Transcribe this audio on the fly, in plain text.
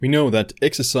We know that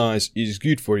exercise is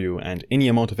good for you and any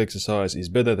amount of exercise is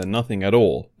better than nothing at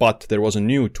all, but there was a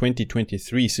new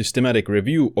 2023 systematic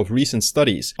review of recent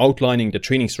studies outlining the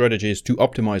training strategies to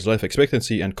optimize life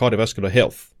expectancy and cardiovascular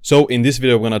health. So in this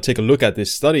video we're going to take a look at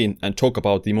this study and talk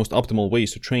about the most optimal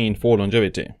ways to train for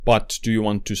longevity. But do you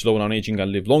want to slow down aging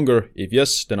and live longer? If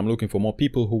yes, then I'm looking for more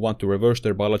people who want to reverse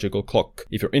their biological clock.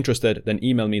 If you're interested, then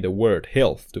email me the word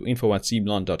health to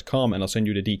info@cblunt.com and I'll send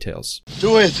you the details.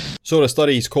 Do it! So the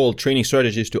study is called Training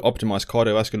Strategies to Optimize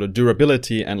Cardiovascular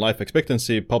Durability and Life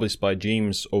Expectancy, published by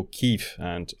James O'Keefe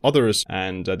and others,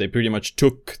 and they pretty much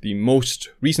took the most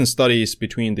recent studies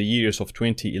between the years of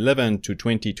 2011 to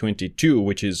 2022,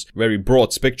 which is very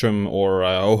broad spectrum or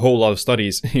a whole lot of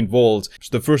studies involved.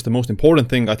 So the most important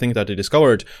thing I think that they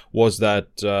discovered was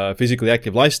that physically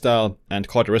active lifestyle and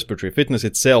cardiorespiratory fitness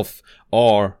itself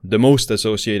are the most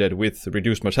associated with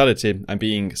reduced mortality, and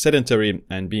being sedentary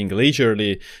and being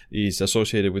leisurely is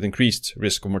associated with increased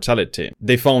risk of mortality.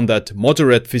 They found that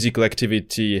moderate physical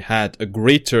activity had a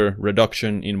greater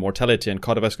reduction in mortality and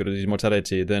cardiovascular disease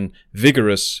mortality than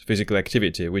vigorous physical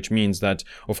activity, which means that,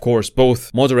 of course,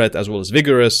 both moderate as well as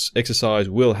vigorous exercise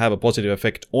will have a positive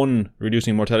effect on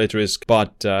reducing mortality risk,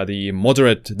 but the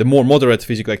more moderate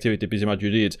physical activity pretty much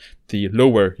you did, the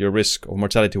lower your risk of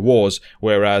mortality was,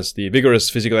 whereas the vigorous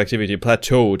physical activity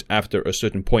plateaued after a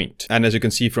certain point. And as you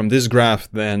can see from this graph,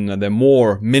 then the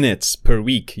more minutes per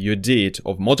week you did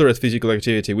of moderate physical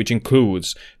activity, which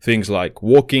includes things like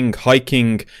walking,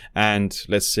 hiking, and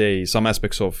let's say some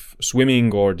aspects of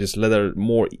swimming or this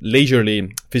more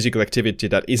leisurely physical activity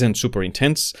that isn't super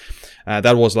intense,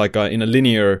 that was like in a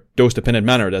linear dose-dependent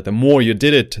manner, that the more you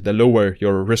did it, the lower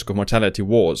your risk of mortality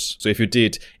was. So if you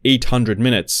did 800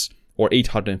 minutes or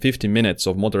 850 minutes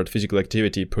of moderate physical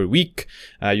activity per week,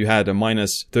 you had a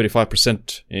minus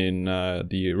 35% in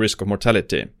the risk of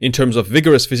mortality. In terms of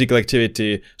vigorous physical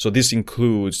activity, so this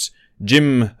includes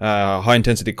gym,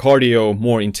 high-intensity cardio,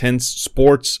 more intense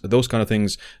sports, those kind of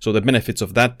things. So the benefits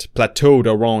of that plateaued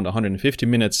around 150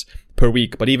 minutes per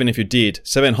week. But even if you did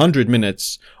 700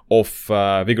 minutes of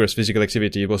vigorous physical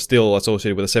activity, it was still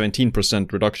associated with a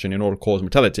 17% reduction in all-cause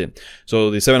mortality.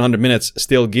 So the 700 minutes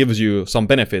still gives you some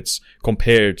benefits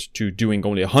compared to doing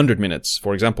only 100 minutes,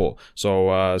 for example.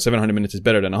 So 700 minutes is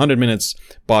better than 100 minutes,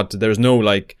 but there's no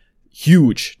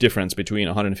huge difference between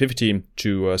 150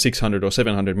 to 600 or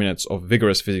 700 minutes of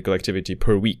vigorous physical activity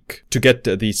per week. To get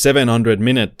the 700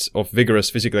 minutes of vigorous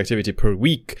physical activity per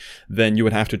week, then you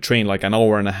would have to train like an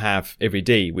hour and a half every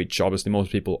day, which obviously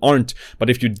most people aren't. But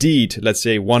if you did, let's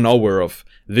say 1 hour of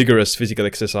vigorous physical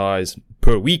exercise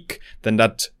per week, then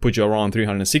that puts you around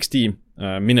 360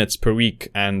 minutes per week,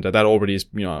 and that already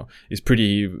is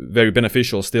pretty very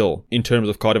beneficial still. In terms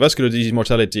of cardiovascular disease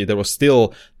mortality, there was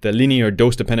still the linear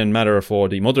dose-dependent matter for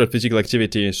the moderate physical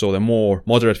activity. So the more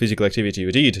moderate physical activity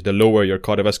you did, the lower your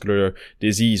cardiovascular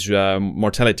disease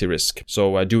mortality risk.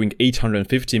 So doing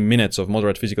 850 minutes of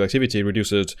moderate physical activity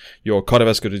reduces your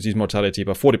cardiovascular disease mortality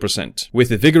by 40%. With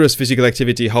the vigorous physical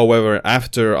activity, however,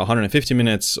 after 150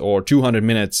 minutes or 200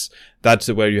 minutes,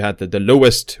 that's where you had the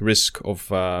lowest risk of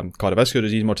cardiovascular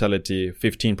disease mortality,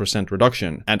 15%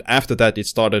 reduction. And after that, it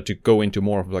started to go into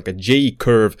more of like a J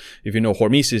curve. If you know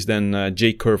hormesis, then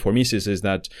J curve hormesis is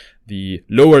that the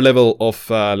lower level of,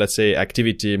 let's say,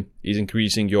 activity is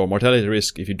increasing your mortality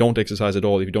risk. If you don't exercise at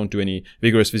all, if you don't do any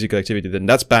vigorous physical activity, then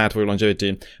that's bad for your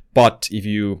longevity. But if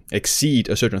you exceed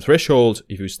a certain threshold,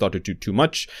 if you start to do too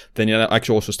much, then it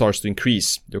actually also starts to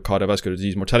increase your cardiovascular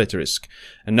disease mortality risk.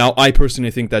 And now I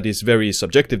personally think that is very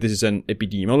subjective. This is an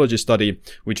epidemiology study,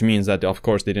 which means that, of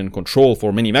course, they didn't control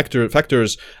for many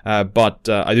factors. But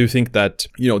I do think that,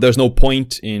 there's no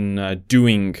point in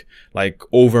doing like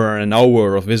over an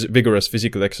hour of vigorous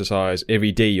physical exercise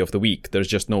every day of the week. There's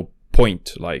just no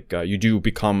point. You do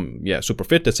become super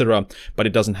fit, etc., but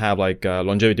it doesn't have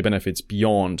longevity benefits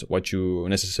beyond what you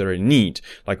necessarily need.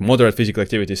 Moderate physical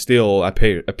activity still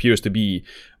appears to be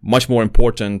much more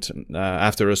important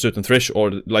after a certain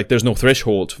threshold. There's no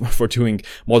threshold for doing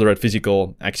moderate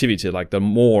physical activity. The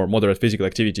more moderate physical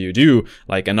activity you do,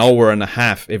 an hour and a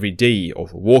half every day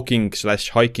of walking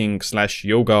 / hiking /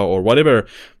 yoga or whatever,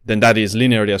 then that is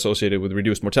linearly associated with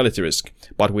reduced mortality risk.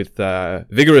 But with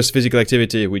vigorous physical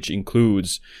activity, which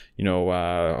includes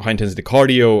high intensity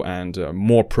cardio and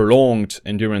more prolonged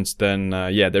endurance, then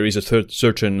there is a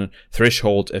certain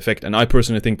threshold effect. And I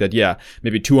personally think that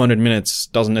maybe 200 minutes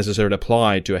doesn't necessarily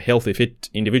apply to a healthy, fit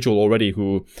individual already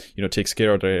who takes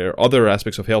care of their other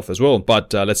aspects of health as well.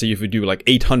 But let's say if you do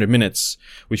 800 minutes,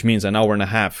 which means an hour and a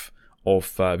half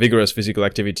of vigorous physical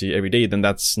activity every day, then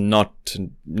that's not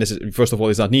necessary. First of all,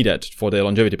 it's not needed for the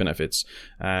longevity benefits,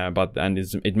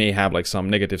 it may have like some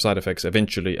negative side effects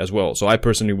eventually as well. So I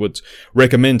personally would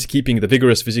recommend keeping the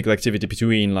vigorous physical activity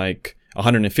between like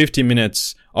 150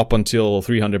 minutes up until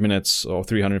 300 minutes or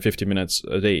 350 minutes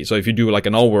a day. So if you do like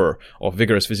an hour of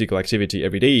vigorous physical activity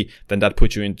every day, then that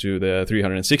puts you into the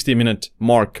 360 minute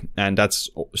mark, and that's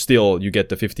still, you get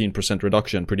the 15%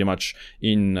 reduction pretty much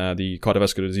in the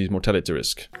cardiovascular disease mortality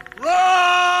risk.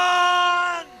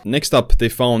 Next up, they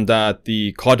found that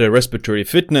the cardiorespiratory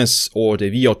fitness, or the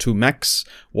VO2 max,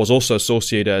 was also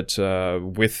associated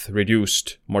with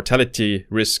reduced mortality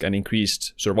risk and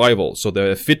increased survival. So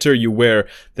the fitter you were,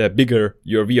 the bigger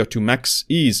your VO2 max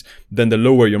is, then the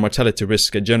lower your mortality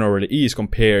risk generally is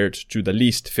compared to the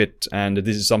least fit. And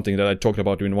this is something that I talked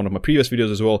about in one of my previous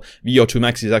videos as well. VO2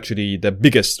 max is actually the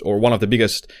biggest, or one of the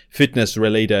biggest,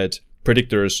 fitness-related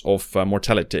predictors of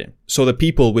mortality. So the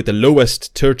people with the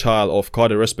lowest tertile of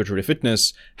cardiorespiratory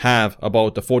fitness have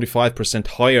about a 45%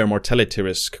 higher mortality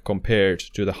risk compared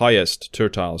to the highest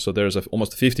tertile. So there's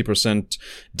almost a 50%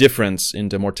 difference in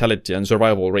the mortality and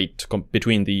survival rate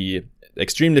between the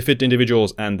extremely fit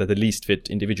individuals and the least fit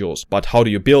individuals. But how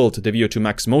do you build the VO2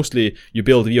 max mostly? You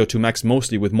build VO2 max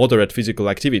mostly with moderate physical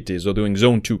activities, or doing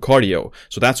zone 2 cardio.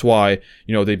 So that's why,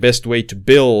 the best way to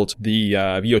build the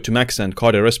VO2 max and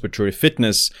cardiorespiratory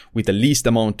fitness with the least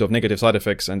amount of negative side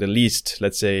effects and the least,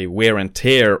 let's say, wear and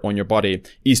tear on your body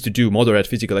is to do moderate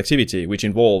physical activity, which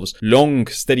involves long,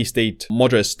 steady state,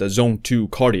 moderate zone 2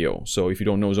 cardio. So if you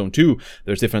don't know zone 2,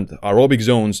 there's different aerobic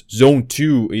zones. Zone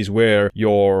 2 is where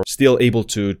you're still able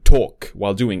to talk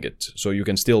while doing it. So you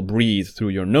can still breathe through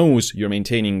your nose, you're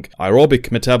maintaining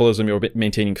aerobic metabolism, you're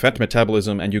maintaining fat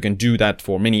metabolism, and you can do that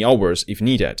for many hours if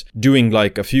needed. Doing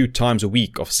like a few times a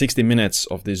week of 60 minutes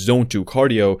of this zone 2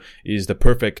 cardio is the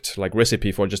perfect like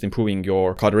recipe for just improving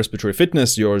your cardiorespiratory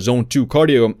fitness, your zone 2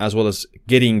 cardio, as well as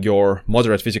getting your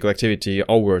moderate physical activity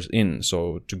hours in.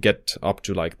 So to get up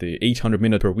to like the 800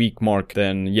 minute per week mark,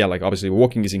 then like obviously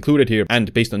walking is included here.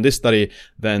 And based on this study,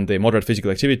 then the moderate physical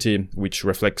activity, which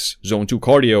reflects zone 2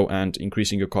 cardio and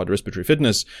increasing your cardiorespiratory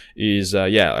fitness, is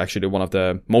actually one of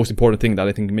the most important things that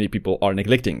I think many people are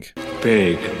neglecting.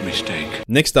 Big mistake.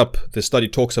 Next up, the study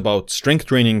talks about strength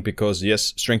training, because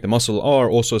yes, strength and muscle are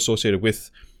also associated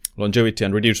with longevity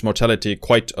and reduced mortality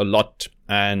quite a lot.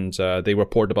 And they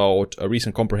report about a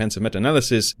recent comprehensive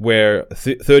meta-analysis where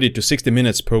 30 to 60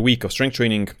 minutes per week of strength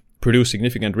training produce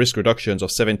significant risk reductions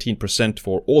of 17%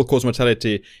 for all-cause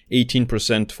mortality,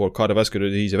 18% for cardiovascular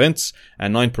disease events,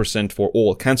 and 9% for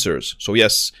all cancers. So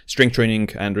yes, strength training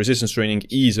and resistance training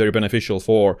is very beneficial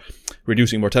for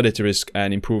reducing mortality risk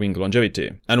and improving longevity.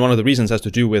 And one of the reasons has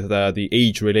to do with the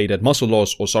age-related muscle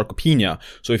loss, or sarcopenia.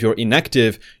 So if you're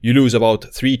inactive, you lose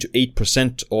about 3 to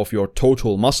 8% of your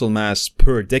total muscle mass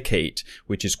per decade,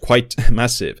 which is quite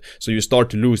massive. So you start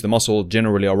to lose the muscle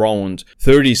generally around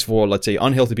 30s for, let's say,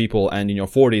 unhealthy people, and in your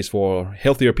 40s for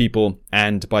healthier people.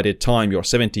 And by the time you're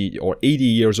 70 or 80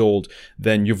 years old,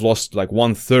 then you've lost like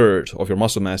 1/3 of your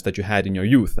muscle mass that you had in your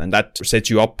youth. And that sets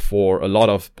you up for a lot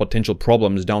of potential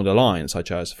problems down the line,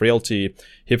 such as frailty,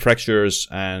 hip fractures,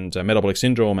 and metabolic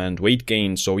syndrome and weight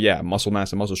gain. So muscle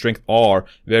mass and muscle strength are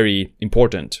very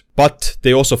important. But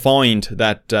they also find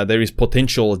that there is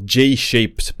potential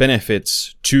J-shaped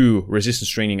benefits to resistance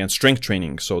training and strength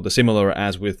training. So the similar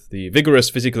as with the vigorous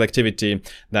physical activity,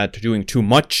 that doing too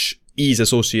much is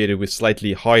associated with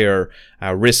slightly higher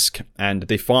risk. And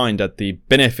they find that the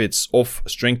benefits of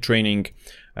strength training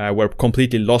were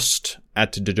completely lost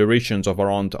at the durations of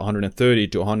around 130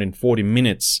 to 140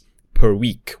 minutes per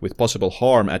week, with possible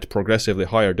harm at progressively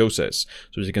higher doses.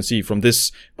 So as you can see from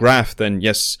this graph, then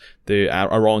yes,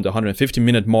 around the 150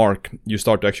 minute mark, you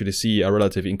start to actually see a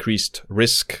relative increased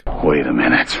risk. Wait a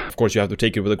minute. Of course, you have to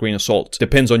take it with a grain of salt.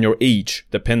 Depends on your age,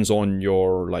 depends on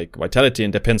your vitality,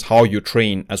 and depends how you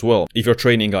train as well. If you're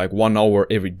training 1 hour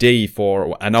every day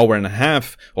for an hour and a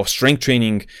half of strength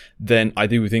training, then I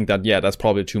do think that, that's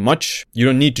probably too much. You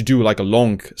don't need to do a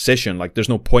long session. There's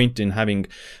no point in having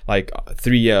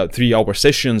 3-hour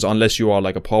sessions unless you are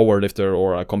a power lifter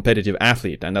or a competitive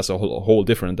athlete. And that's a whole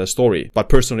different story. But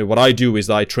personally, what I do is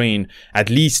I train at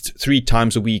least 3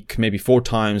 times a week, maybe 4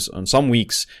 times on some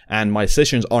weeks. And my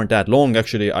sessions aren't that long.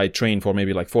 Actually, I train for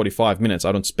maybe 45 minutes.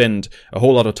 I don't spend a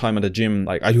whole lot of time at the gym.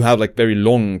 I do have very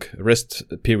long rest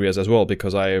periods as well,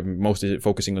 because I am mostly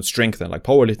focusing on strength and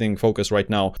powerlifting focus right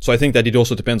now. So I think that it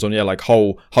also depends on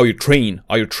how you train.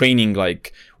 Are you training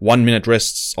 1 minute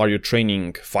rests? Are you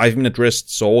training 5 minute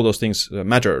rests? So all those things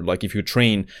matter. If you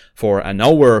train for an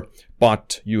hour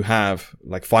but you have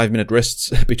like 5-minute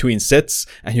rests between sets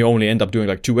and you only end up doing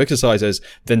like 2 exercises,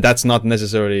 then that's not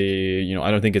necessarily, I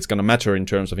don't think it's going to matter in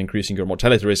terms of increasing your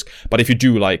mortality risk. But if you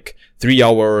do like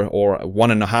 3-hour or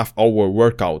 1.5-hour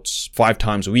workouts 5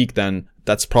 times a week, then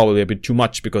that's probably a bit too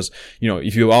much, because,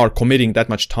 if you are committing that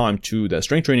much time to the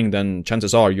strength training, then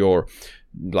chances are you're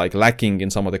like lacking in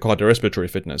some of the cardiorespiratory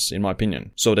fitness, in my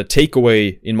opinion. So the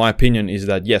takeaway, in my opinion, is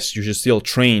that yes, you should still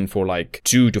train for like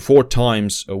 2 to 4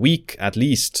 times a week at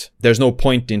least. There's no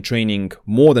point in training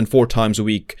more than 4 times a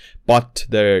week, but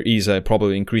there is a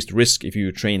probably increased risk if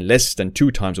you train less than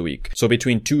 2 times a week. So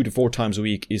between 2 to 4 times a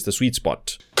week is the sweet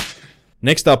spot.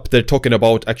 Next up, they're talking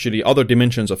about actually other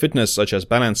dimensions of fitness, such as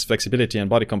balance, flexibility, and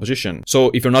body composition.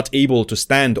 So if you're not able to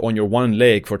stand on your one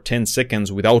leg for 10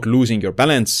 seconds without losing your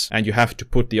balance, and you have to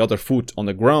put the other foot on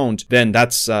the ground, then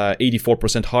that's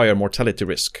 84% higher mortality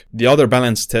risk. The other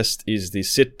balance test is the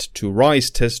sit to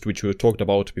rise test, which we talked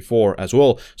about before as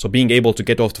well. So being able to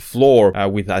get off the floor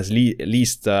with as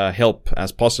least help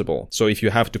as possible. So if you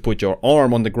have to put your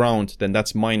arm on the ground, then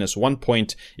that's -1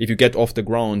 point. If you get off the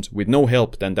ground with no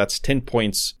help, then that's 10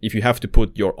 points. If you have to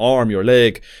put your arm, your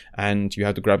leg, and you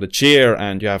have to grab the chair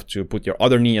and you have to put your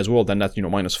other knee as well, then that's,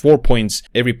 -4 points.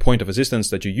 Every point of assistance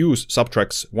that you use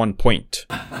subtracts 1 point.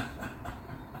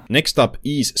 Next up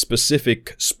is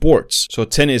specific sports. So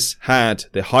tennis had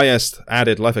the highest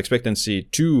added life expectancy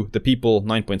to the people,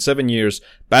 9.7 years,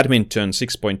 badminton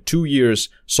 6.2 years,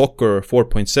 soccer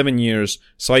 4.7 years,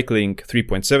 cycling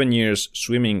 3.7 years,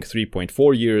 swimming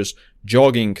 3.4 years,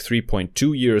 jogging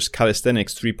 3.2 years,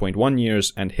 calisthenics 3.1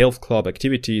 years, and health club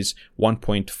activities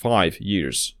 1.5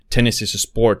 years. Tennis is a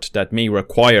sport that may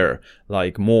require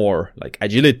more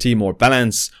agility, more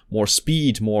balance, more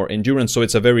speed, more endurance. So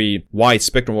it's a very wide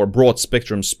spectrum or broad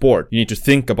spectrum sport. You need to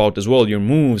think about as well your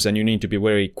moves, and you need to be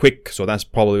very quick. So that's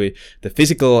probably the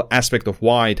physical aspect of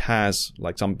why it has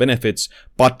some benefits.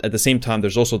 But at the same time,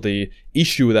 there's also the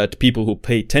issue that people who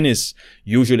play tennis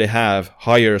usually have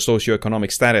higher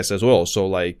socioeconomic status as well. So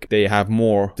they have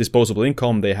more disposable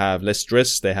income, they have less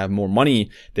stress, they have more money,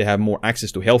 they have more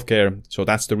access to healthcare. So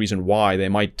that's the reason why they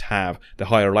might have the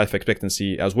higher life expectancy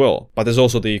as well. But there's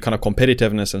also the kind of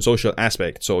competitiveness and social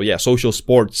aspect. So yeah, social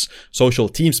sports, social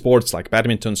team sports like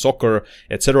badminton, soccer,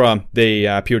 etc., they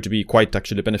appear to be quite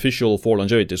actually beneficial for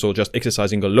longevity. So just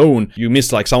exercising alone, you miss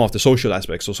some of the social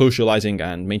aspects. So socializing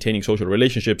and maintaining social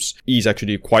relationships is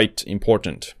actually quite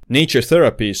important. Nature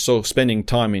therapy, so spending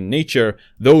time in nature.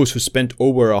 Those who spent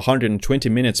over 120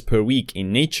 minutes per week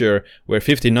in nature were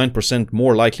 59%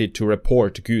 more likely to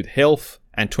report good health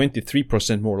and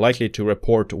 23% more likely to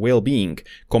report well-being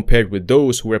compared with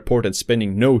those who reported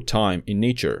spending no time in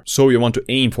nature. So you want to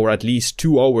aim for at least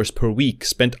 2 hours per week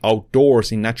spent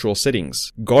outdoors in natural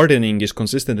settings. Gardening is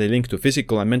consistently linked to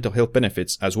physical and mental health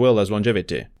benefits as well as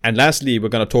longevity. And lastly, we're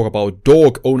going to talk about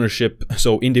dog ownership.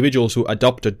 So individuals who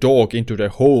adopt a dog into their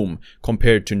home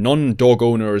compared to non-dog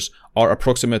owners are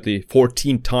approximately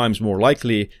 14 times more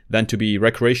likely than to be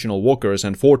recreational walkers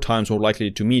and 4 times more likely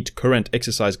to meet current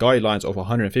exercise guidelines of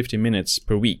 150 minutes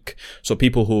per week. So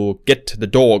people who get the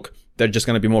dog, they're just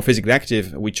going to be more physically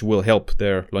active, which will help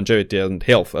their longevity and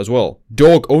health as well.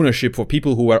 Dog ownership for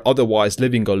people who were otherwise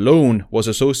living alone was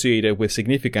associated with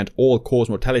significant all-cause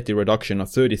mortality reduction of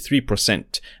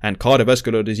 33% and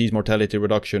cardiovascular disease mortality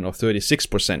reduction of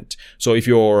 36%. So if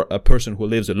you're a person who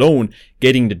lives alone,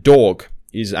 getting the dog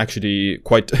is actually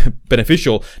quite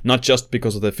beneficial, not just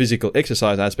because of the physical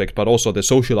exercise aspect, but also the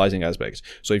socializing aspect.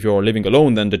 So if you're living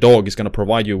alone, then the dog is going to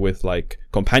provide you with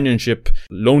companionship.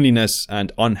 Loneliness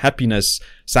and unhappiness,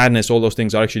 sadness, all those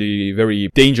things are actually very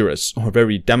dangerous or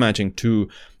very damaging to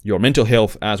your mental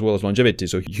health as well as longevity.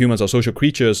 So humans are social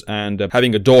creatures, and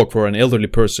having a dog for an elderly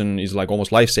person is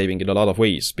almost life-saving in a lot of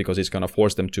ways, because it's going to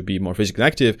force them to be more physically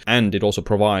active, and it also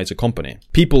provides a company.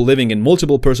 People living in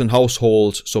multiple person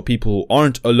households, so people who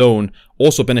aren't alone,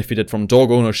 also benefited from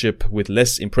dog ownership with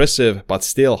less impressive but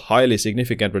still highly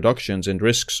significant reductions in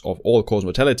risks of all-cause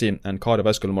mortality and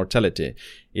cardiovascular mortality,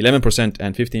 11%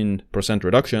 and 15%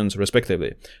 reductions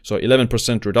respectively. So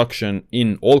 11% reduction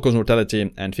in all-cause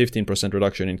mortality and 15%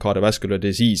 reduction in cardiovascular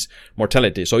disease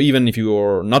mortality. So even if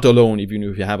you're not alone, even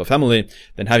if you have a family,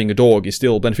 then having a dog is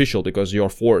still beneficial because you're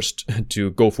forced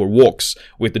to go for walks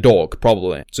with the dog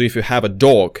probably. So if you have a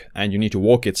dog and you need to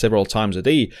walk it several times a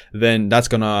day, then that's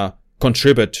gonna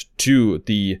contribute to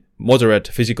the moderate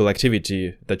physical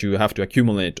activity that you have to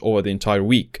accumulate over the entire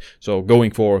week. So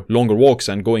going for longer walks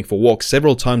and going for walks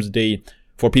several times a day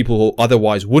for people who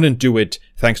otherwise wouldn't do it,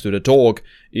 thanks to the dog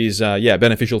is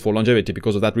beneficial for longevity.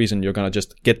 Because of that reason, you're gonna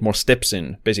just get more steps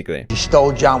in, basically. He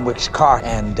stole John Wick's car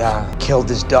and killed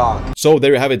his dog. So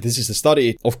there you have it. This is the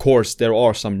study. Of course, there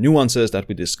are some nuances that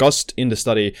we discussed in the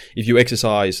study. If you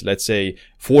exercise, let's say,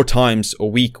 4 times a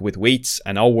week with weights,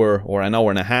 an hour or an hour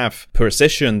and a half per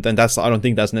session, then I don't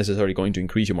think that's necessarily going to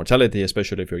increase your mortality,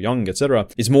 especially if you're young, etc.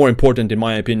 It's more important, in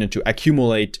my opinion, to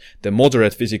accumulate the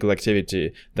moderate physical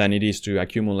activity than it is to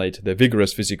accumulate the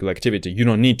vigorous physical activity. You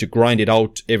don't need to grind it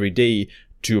out every day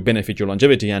to benefit your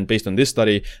longevity, and based on this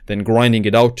study, then grinding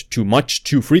it out too much,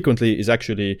 too frequently is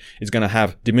going to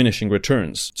have diminishing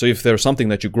returns. So if there's something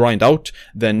that you grind out,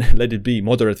 then let it be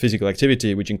moderate physical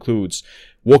activity, which includes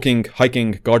walking,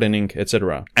 hiking, gardening,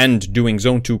 etc. and doing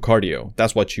zone 2 cardio.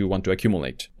 That's what you want to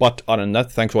accumulate. But other than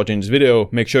that, thanks for watching this video.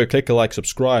 Make sure you click a like,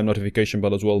 subscribe, notification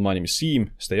bell as well. My name is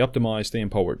Siim. Stay optimized, stay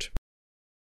empowered.